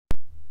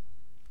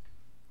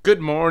Good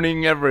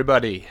morning,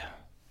 everybody.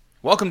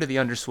 Welcome to the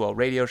Underswell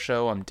radio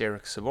show. I'm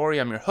Derek Savori.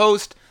 I'm your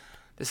host.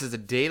 This is a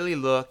daily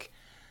look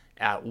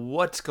at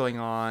what's going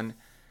on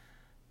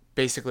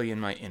basically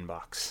in my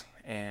inbox.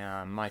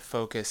 And my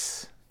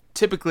focus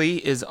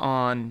typically is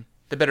on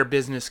the better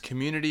business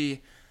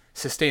community,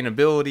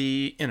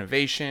 sustainability,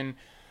 innovation,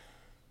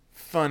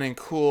 fun and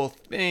cool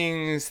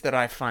things that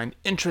I find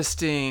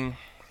interesting,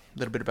 a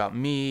little bit about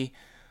me.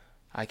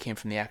 I came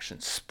from the action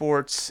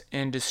sports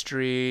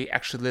industry.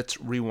 Actually, let's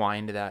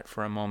rewind that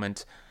for a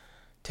moment.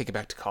 Take it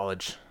back to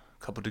college.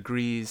 A couple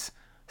degrees.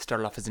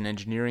 Started off as an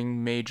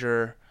engineering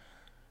major.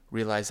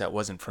 Realized that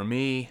wasn't for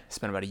me.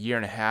 Spent about a year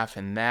and a half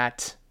in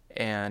that.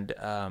 And,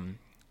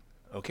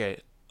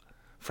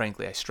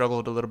 frankly, I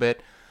struggled a little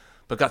bit.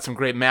 But got some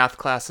great math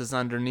classes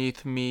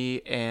underneath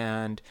me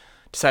and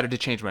decided to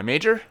change my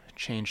major.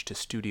 Changed to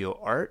studio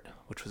art,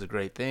 which was a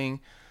great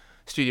thing.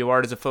 Studio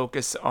art is a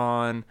focus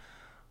on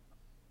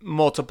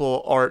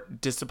multiple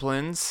art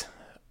disciplines: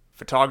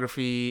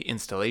 photography,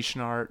 installation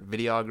art,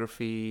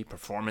 videography,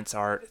 performance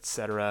art,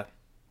 etc.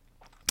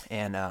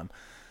 And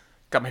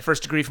got my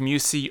first degree from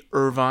UC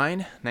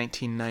Irvine,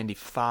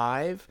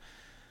 1995.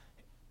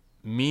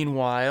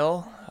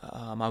 Meanwhile,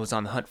 I was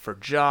on the hunt for a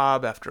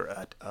job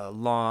after a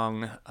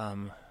long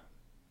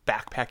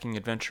backpacking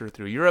adventure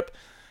through Europe.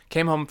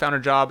 Came home and found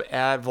a job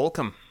at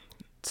Volcom,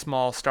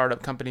 small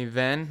startup company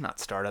then. Not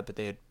startup, but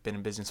they had been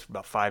in business for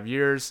about 5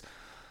 years.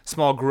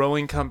 Small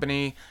growing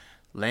company.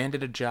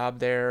 Landed a job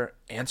there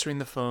answering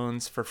the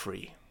phones for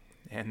free.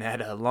 And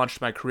that launched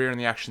my career in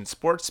the action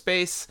sports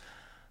space.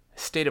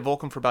 Stayed at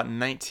Volcom for about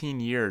 19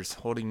 years,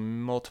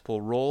 holding multiple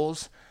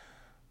roles.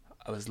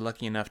 I was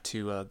lucky enough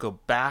to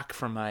go back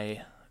for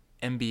my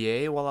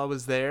MBA while I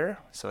was there.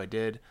 So I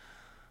did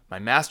my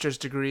master's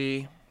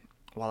degree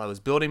while I was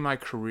building my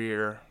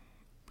career,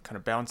 kind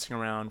of bouncing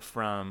around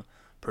from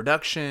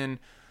production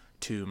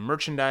to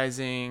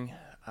merchandising.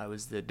 I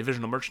was the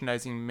divisional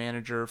merchandising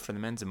manager for the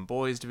men's and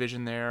boys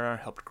division there.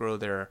 Helped grow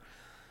their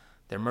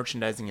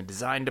merchandising and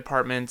design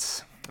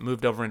departments. I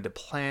moved over into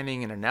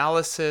planning and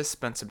analysis.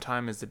 Spent some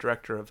time as the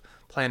director of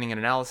planning and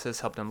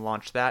analysis. Helped them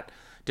launch that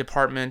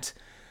department.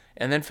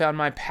 And then found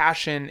my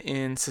passion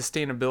in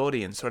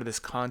sustainability and sort of this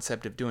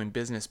concept of doing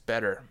business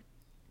better.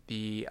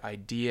 The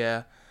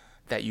idea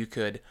that you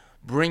could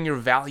bring your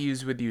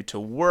values with you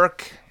to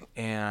work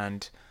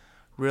and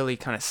really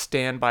kind of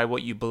stand by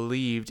what you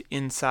believed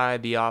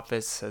inside the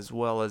office as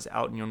well as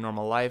out in your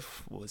normal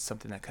life was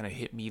something that kind of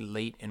hit me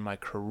late in my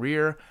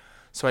career.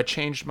 So I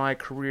changed my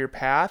career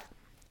path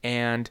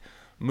and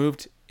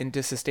moved into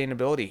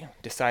sustainability.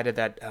 Decided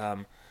that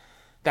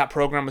that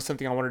program was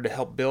something I wanted to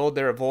help build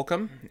there at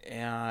Volcom.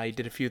 And I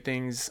did a few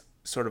things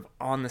sort of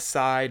on the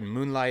side,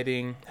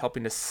 moonlighting,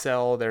 helping to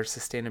sell their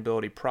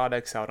sustainability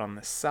products out on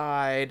the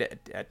side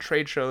at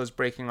trade shows,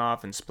 breaking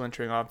off and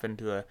splintering off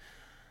into a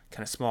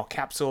kind of small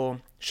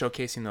capsule,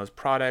 showcasing those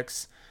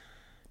products,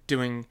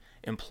 doing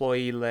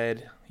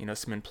employee-led,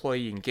 some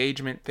employee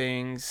engagement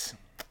things,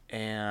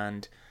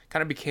 and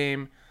kind of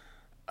became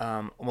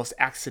almost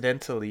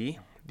accidentally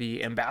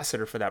the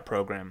ambassador for that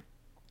program.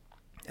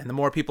 And the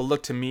more people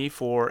looked to me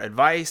for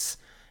advice,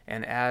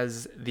 and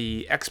as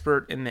the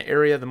expert in the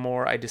area, the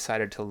more I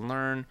decided to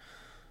learn.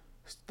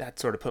 That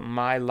sort of put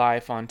my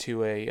life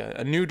onto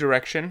a new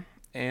direction,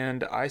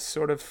 and I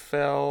sort of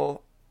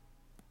fell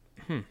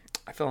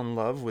in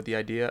love with the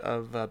idea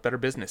of better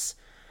business.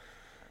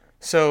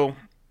 So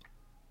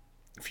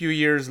a few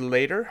years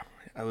later,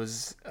 I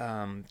was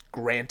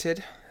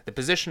granted the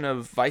position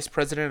of Vice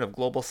President of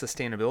Global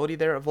Sustainability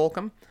there at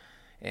Volcom.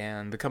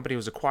 And the company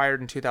was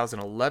acquired in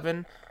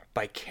 2011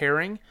 by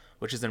Kering,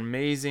 which is an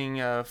amazing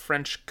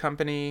French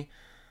company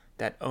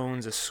that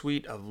owns a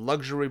suite of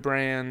luxury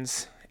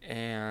brands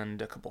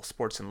and a couple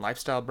sports and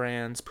lifestyle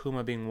brands,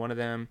 Puma being one of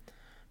them.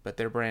 But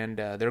their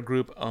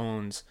group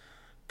owns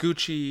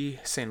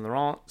Gucci, Saint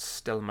Laurent,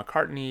 Stella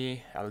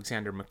McCartney,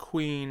 Alexander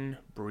McQueen,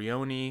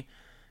 Brioni,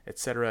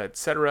 etc.,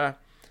 etc.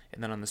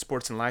 And then on the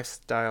sports and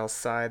lifestyle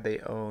side, they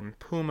own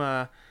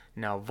Puma,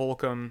 now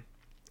Volcom,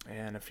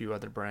 and a few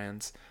other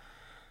brands.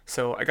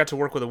 So I got to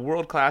work with a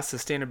world-class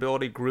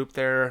sustainability group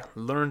there,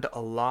 learned a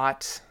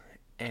lot,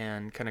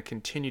 and kind of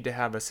continued to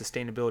have a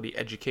sustainability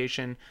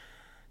education.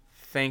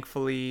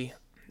 Thankfully,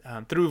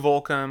 through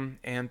Volcom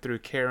and through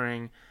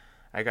Kering,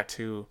 I got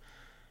to,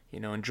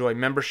 enjoy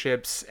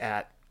memberships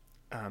at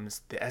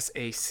the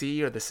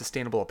SAC, or the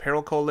Sustainable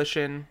Apparel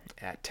Coalition,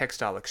 at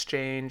Textile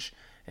Exchange,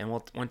 and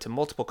went to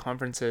multiple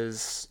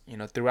conferences,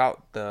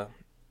 throughout the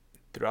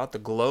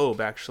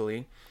globe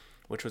actually,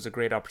 which was a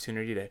great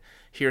opportunity to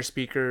hear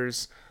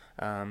speakers.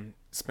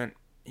 Spent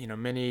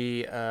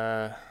many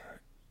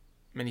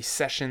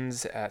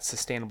sessions at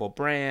Sustainable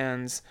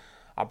Brands,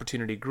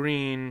 Opportunity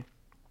Green.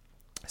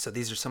 So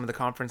these are some of the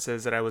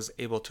conferences that I was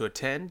able to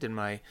attend in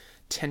my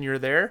tenure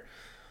there,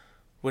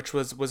 which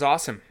was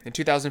awesome. In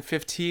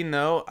 2015,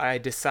 though, I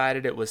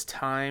decided it was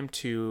time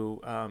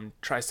to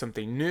try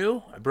something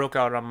new. I broke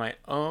out on my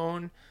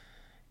own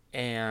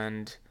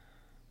and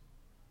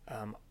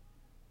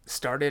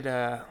started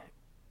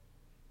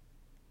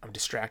I'm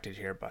distracted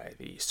here by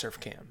the surf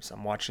cams.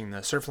 I'm watching the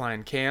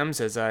Surfline cams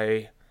as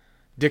I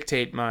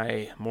dictate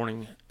my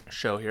morning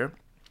show here.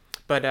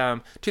 But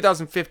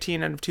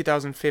 2015, end of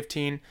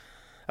 2015,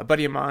 a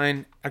buddy of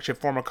mine, actually a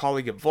former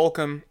colleague at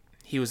Volcom,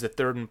 he was the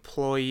third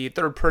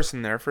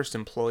person there, first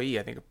employee,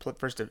 I think,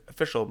 first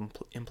official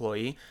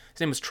employee. His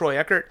name was Troy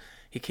Eckert.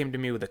 He came to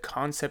me with a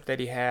concept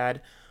that he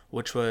had,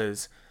 which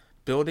was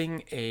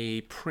building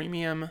a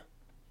premium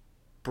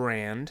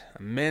brand,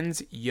 a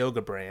men's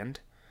yoga brand,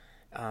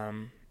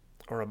 or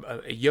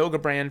a yoga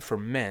brand for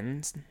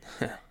men's.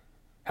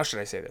 How should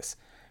I say this?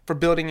 For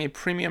building a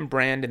premium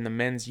brand in the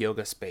men's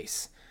yoga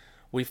space.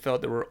 We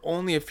felt there were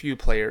only a few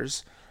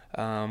players.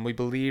 We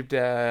believed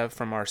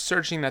from our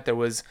searching that there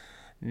was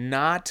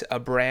not a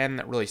brand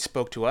that really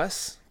spoke to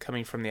us,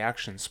 coming from the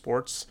action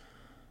sports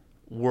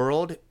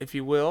world, if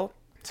you will.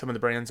 Some of the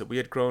brands that we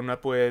had grown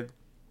up with,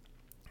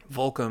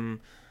 Volcom,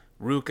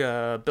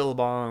 Ruka,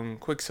 Billabong,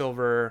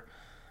 Quicksilver,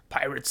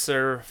 Pirate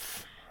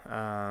Surf,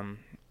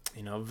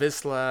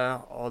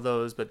 Visla, all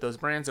those. But those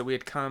brands that we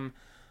had come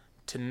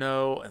to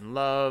know and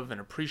love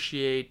and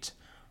appreciate,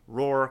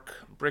 Rourke,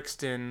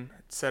 Brixton,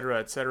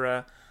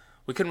 etc.,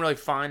 we couldn't really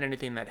find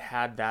anything that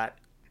had that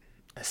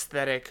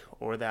aesthetic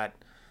or that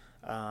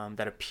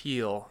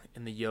appeal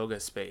in the yoga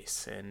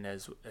space. And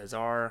as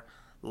our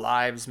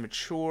lives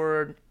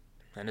matured,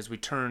 and as we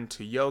turned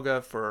to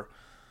yoga for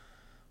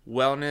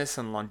wellness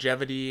and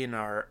longevity in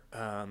our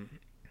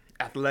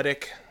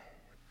athletic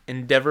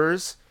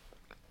endeavors,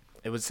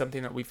 it was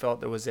something that we felt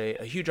there was a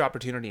huge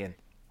opportunity in.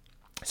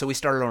 So we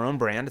started our own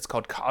brand. It's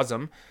called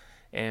Cosm,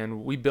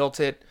 and we built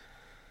it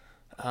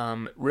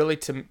really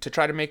to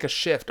try to make a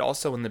shift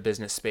also in the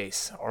business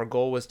space. Our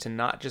goal was to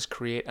not just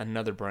create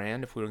another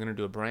brand. If we were going to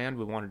do a brand,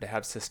 we wanted to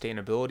have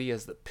sustainability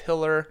as the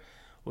pillar.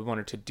 We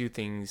wanted to do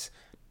things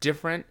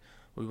different.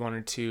 We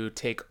wanted to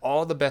take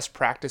all the best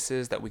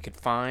practices that we could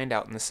find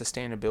out in the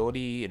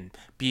sustainability and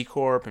B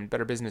Corp and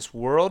Better Business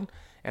world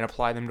and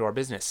apply them to our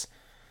business.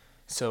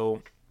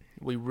 So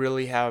we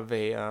really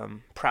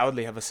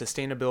proudly have a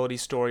sustainability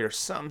story or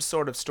some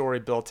sort of story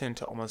built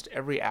into almost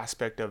every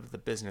aspect of the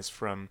business,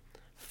 from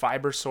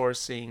fiber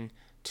sourcing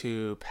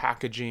to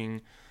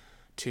packaging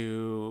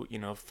to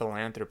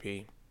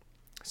philanthropy.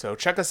 So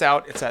check us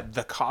out. It's at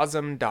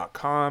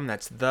thecosm.com.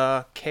 That's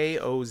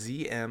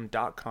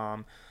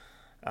thekozm.com.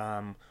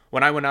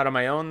 When I went out on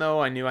my own,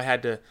 though, I knew I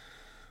had to,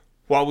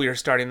 while we were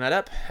starting that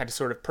up, had to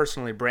sort of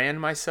personally brand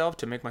myself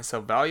to make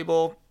myself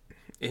valuable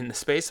in the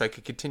space so I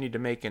could continue to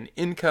make an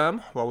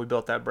income while we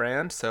built that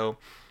brand. So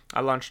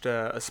I launched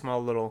a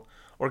small little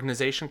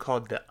organization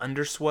called The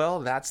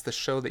Underswell. That's the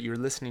show that you're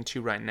listening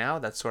to right now.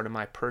 That's sort of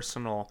my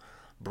personal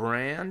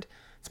brand.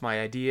 It's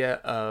my idea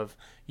of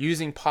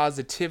using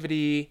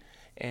positivity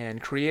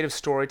and creative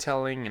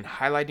storytelling and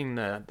highlighting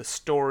the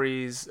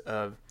stories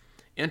of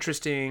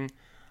interesting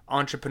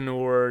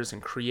entrepreneurs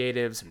and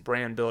creatives and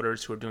brand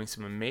builders who are doing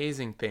some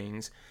amazing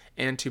things,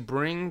 and to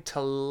bring to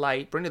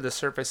the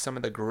surface some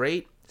of the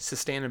great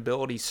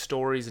sustainability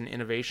stories and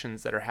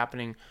innovations that are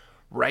happening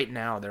right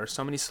now. There are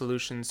so many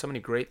solutions, so many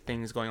great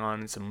things going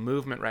on. It's a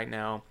movement right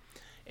now,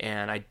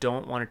 and I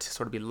don't want it to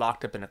sort of be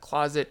locked up in a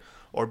closet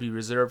or be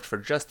reserved for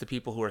just the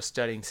people who are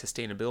studying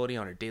sustainability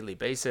on a daily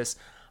basis.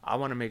 I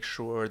want to make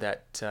sure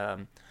that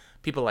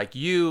people like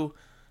you,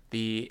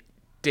 the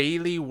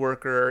daily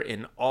worker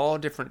in all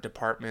different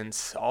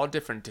departments, all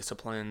different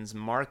disciplines,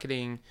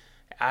 marketing,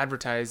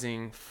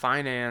 advertising,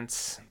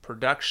 finance,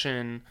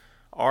 production,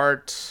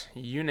 art,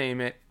 you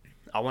name it,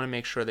 I want to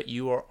make sure that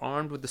you are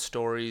armed with the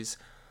stories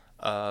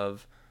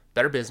of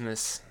better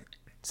business,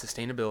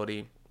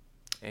 sustainability,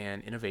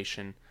 and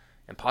innovation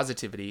and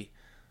positivity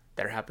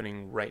that are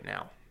happening right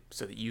now,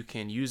 so that you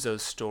can use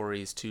those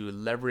stories to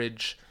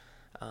leverage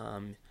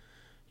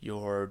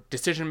your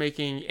decision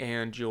making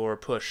and your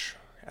push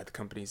at the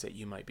companies that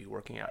you might be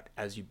working at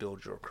as you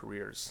build your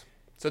careers.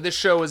 So this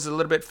show is a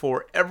little bit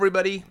for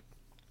everybody.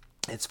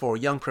 It's for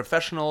young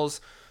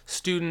professionals,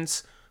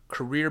 students,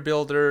 career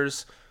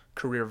builders,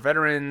 career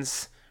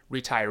veterans,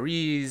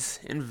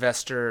 retirees,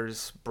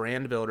 investors,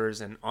 brand builders,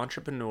 and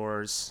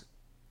entrepreneurs,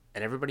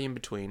 and everybody in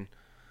between.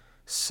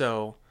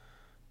 So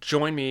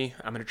join me.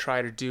 I'm going to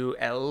try to do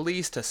at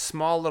least a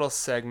small little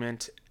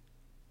segment,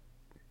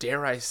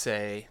 dare I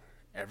say,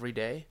 every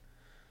day.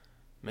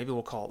 Maybe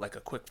we'll call it like a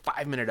quick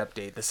 5-minute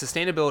update, the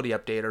sustainability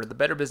update or the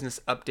Better Business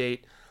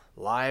update,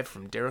 live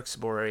from Derek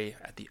Sabori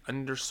at the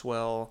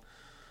Underswell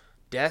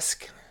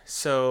desk.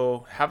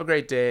 So have a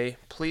great day.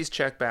 Please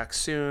check back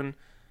soon,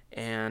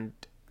 and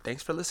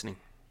thanks for listening.